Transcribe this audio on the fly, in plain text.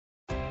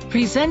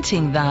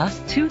Presenting the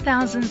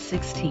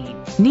 2016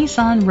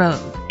 Nissan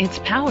Rogue. It's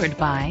powered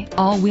by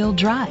all-wheel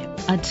drive,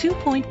 a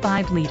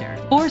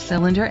 2.5-liter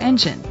four-cylinder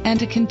engine,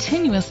 and a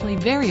continuously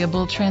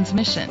variable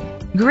transmission.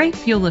 Great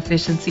fuel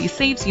efficiency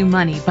saves you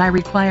money by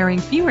requiring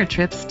fewer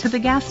trips to the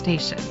gas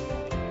station.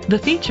 The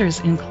features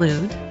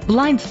include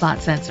blind spot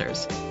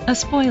sensors, a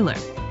spoiler,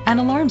 an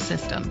alarm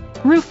system,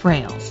 roof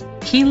rails,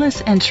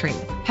 keyless entry,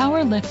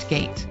 power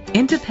liftgate,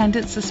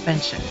 independent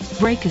suspension,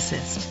 brake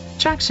assist,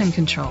 traction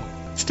control,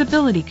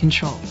 stability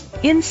control.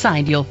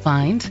 Inside you'll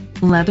find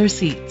leather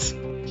seats,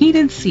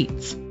 heated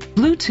seats,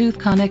 Bluetooth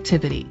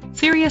connectivity,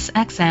 Sirius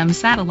XM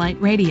satellite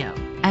radio,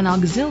 an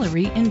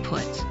auxiliary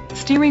input,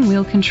 steering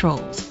wheel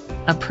controls,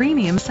 a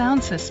premium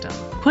sound system,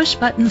 push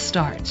button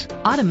start,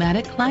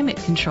 automatic climate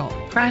control,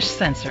 crash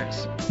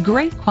sensors.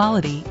 Great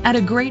quality at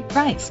a great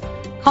price.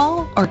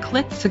 Call or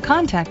click to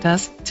contact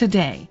us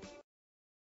today.